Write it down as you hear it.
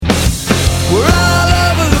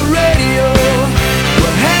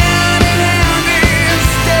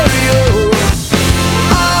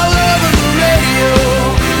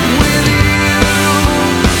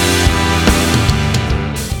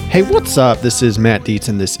Hey, what's up? This is Matt Dietz,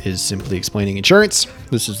 and this is Simply Explaining Insurance.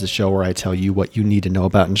 This is the show where I tell you what you need to know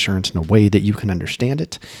about insurance in a way that you can understand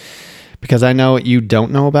it. Because I know what you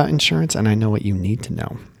don't know about insurance, and I know what you need to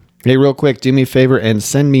know. Hey, real quick, do me a favor and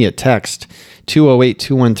send me a text,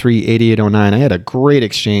 208-213-8809. I had a great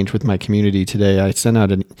exchange with my community today. I sent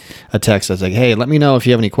out a text. I was like, hey, let me know if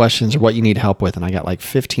you have any questions or what you need help with. And I got like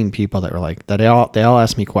 15 people that were like, they all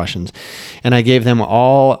asked me questions. And I gave them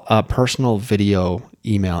all a personal video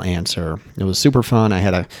email answer. It was super fun. I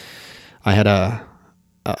had an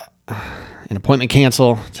appointment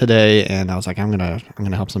cancel today, and I was like, I'm gonna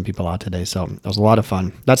help some people out today. So it was a lot of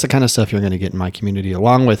fun. That's the kind of stuff you're gonna get in my community,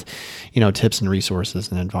 along with, tips and resources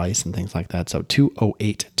and advice and things like that. So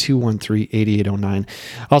 208-213-8809.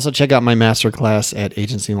 Also check out my masterclass at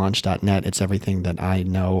agencylaunch.net. It's everything that I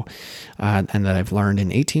know and that I've learned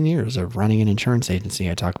in 18 years of running an insurance agency.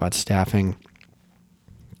 I talk about staffing,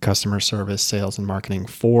 customer service, sales, and marketing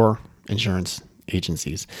for insurance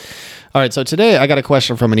agencies. All right, so today I got a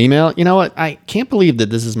question from an email. You know what? I can't believe that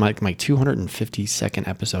this is my 252nd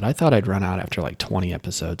episode. I thought I'd run out after like 20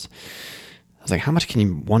 episodes. I was like, how much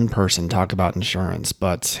can one person talk about insurance?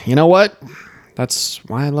 But you know what? That's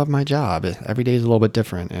why I love my job. Every day is a little bit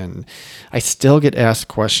different, and I still get asked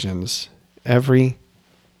questions every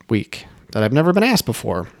week that I've never been asked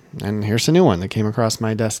before. And here's a new one that came across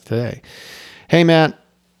my desk today. Hey, Matt,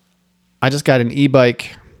 I just got an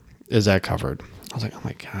e-bike. Is that covered? I was like, oh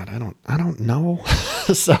my God, I don't know.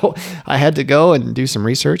 So I had to go and do some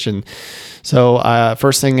research. And so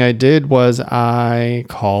first thing I did was I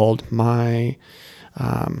called my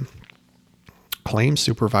claim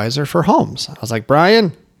supervisor for homes. I was like,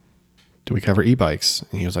 Brian, do we cover e-bikes?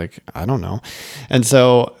 And he was like, I don't know. And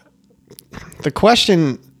so the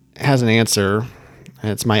question has an answer,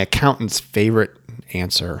 and it's my accountant's favorite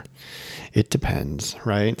answer. It depends,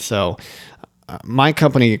 right? So my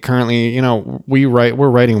company currently, we're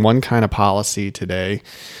writing one kind of policy today,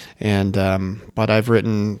 and but I've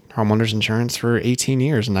written homeowners insurance for 18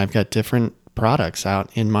 years, and I've got different products out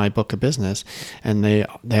in my book of business, and they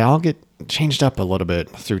all get changed up a little bit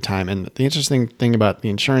through time. And the interesting thing about the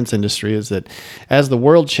insurance industry is that as the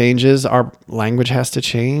world changes, our language has to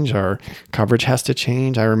change, our coverage has to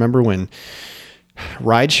change. I remember when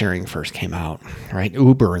ride sharing first came out, right?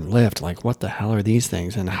 Uber and Lyft, like what the hell are these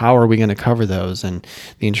things, and how are we going to cover those? And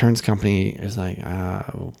the insurance company is like,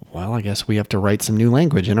 well, I guess we have to write some new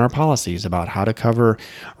language in our policies about how to cover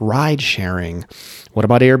ride sharing. What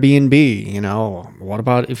about Airbnb? What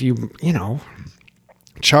about if you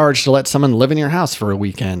charge to let someone live in your house for a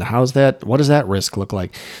weekend? How's that? What does that risk look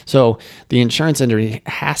like? So the insurance industry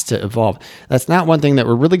has to evolve. That's not one thing that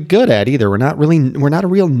we're really good at either. We're not a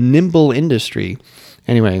real nimble industry.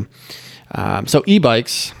 Anyway, so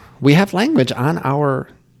e-bikes, we have language on our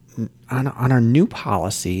new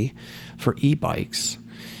policy for e-bikes,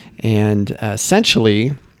 and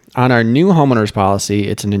essentially on our new homeowners policy,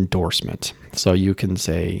 it's an endorsement. So you can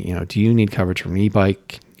say, do you need coverage from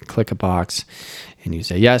e-bike? Click a box and you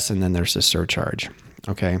say yes, and then there's a surcharge.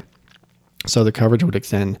 Okay. So the coverage would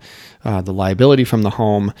extend the liability from the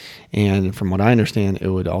home, and from what I understand, it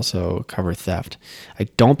would also cover theft. I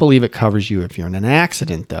don't believe it covers you if you're in an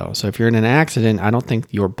accident, though. So if you're in an accident, I don't think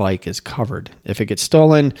your bike is covered. If it gets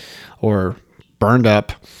stolen or burned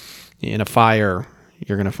up in a fire,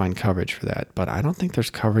 you're going to find coverage for that. But I don't think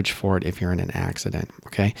there's coverage for it if you're in an accident.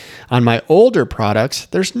 Okay. On my older products,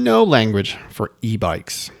 there's no language for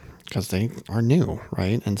e-bikes because they are new,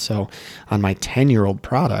 right? And so on my 10-year-old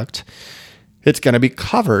product, it's going to be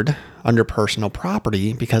covered under personal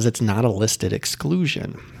property because it's not a listed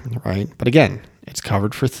exclusion, right? But again, it's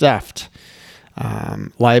covered for theft.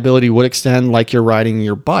 Liability would extend like you're riding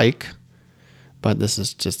your bike, but this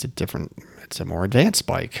is just it's a more advanced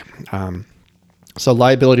bike. So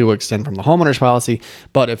liability will extend from the homeowner's policy,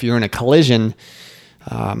 but if you're in a collision,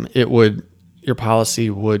 your policy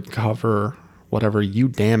would cover whatever you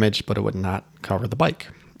damaged, but it would not cover the bike.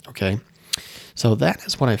 Okay. So that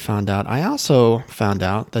is what I found out. I also found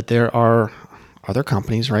out that there are other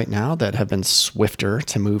companies right now that have been swifter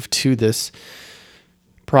to move to this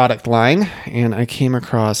product line. And I came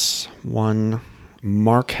across one.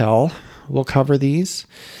 Markel will cover these.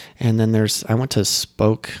 And then I went to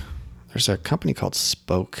Spoke. There's a company called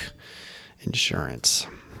Spoke Insurance.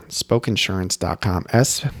 spokeinsurance.com,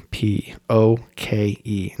 SPOKE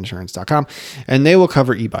insurance.com, and they will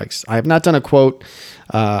cover e-bikes. I have not done a quote.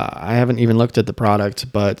 I haven't even looked at the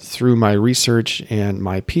product, but through my research and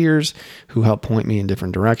my peers who help point me in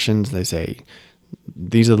different directions, they say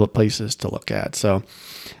these are the places to look at. So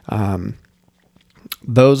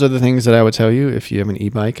those are the things that I would tell you. If you have an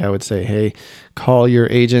e-bike, I would say, hey, call your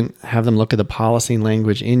agent, have them look at the policy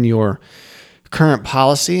language in your current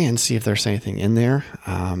policy and see if there's anything in there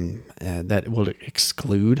that will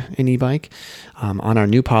exclude an e-bike. On our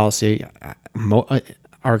new policy,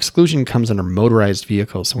 our exclusion comes under motorized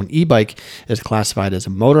vehicles. So an e-bike is classified as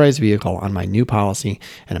a motorized vehicle on my new policy,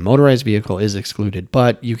 and a motorized vehicle is excluded,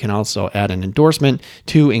 but you can also add an endorsement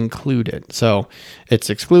to include it. So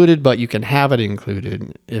it's excluded, but you can have it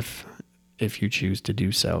included if you choose to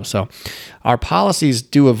do so. So our policies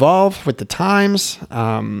do evolve with the times,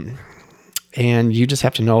 and you just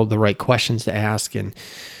have to know the right questions to ask and,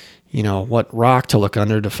 what rock to look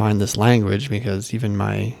under to find this language, because even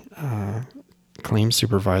my claims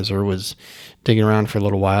supervisor was digging around for a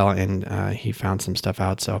little while, and he found some stuff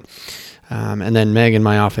out. So, and then Meg in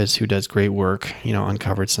my office, who does great work,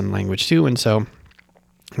 uncovered some language too. And so,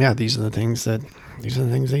 yeah, these are the things that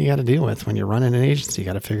you got to deal with when you're running an agency. You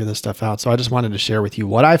got to figure this stuff out. So I just wanted to share with you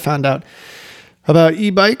what I found out about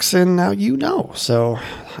e-bikes, and now So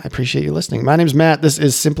I appreciate you listening. My name's Matt. This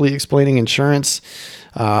is Simply Explaining Insurance.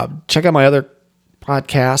 Check out my other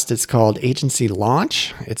podcast. It's called Agency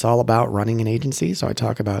Launch. It's all about running an agency. So I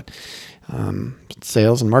talk about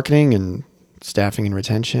sales and marketing and staffing and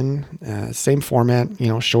retention. Same format,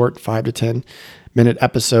 short 5 to 10 minute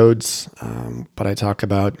episodes. But I talk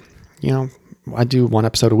about, I do one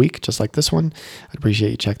episode a week, just like this one. I'd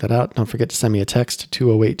appreciate you check that out. Don't forget to send me a text,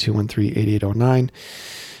 208-213-8809,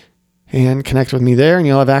 and connect with me there, and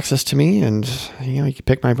you'll have access to me, and, you can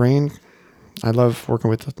pick my brain. I love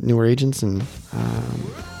working with newer agents, and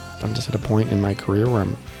I'm just at a point in my career where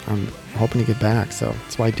I'm hoping to get back. So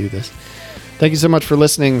that's why I do this. Thank you so much for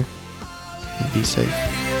listening. Be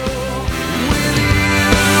safe.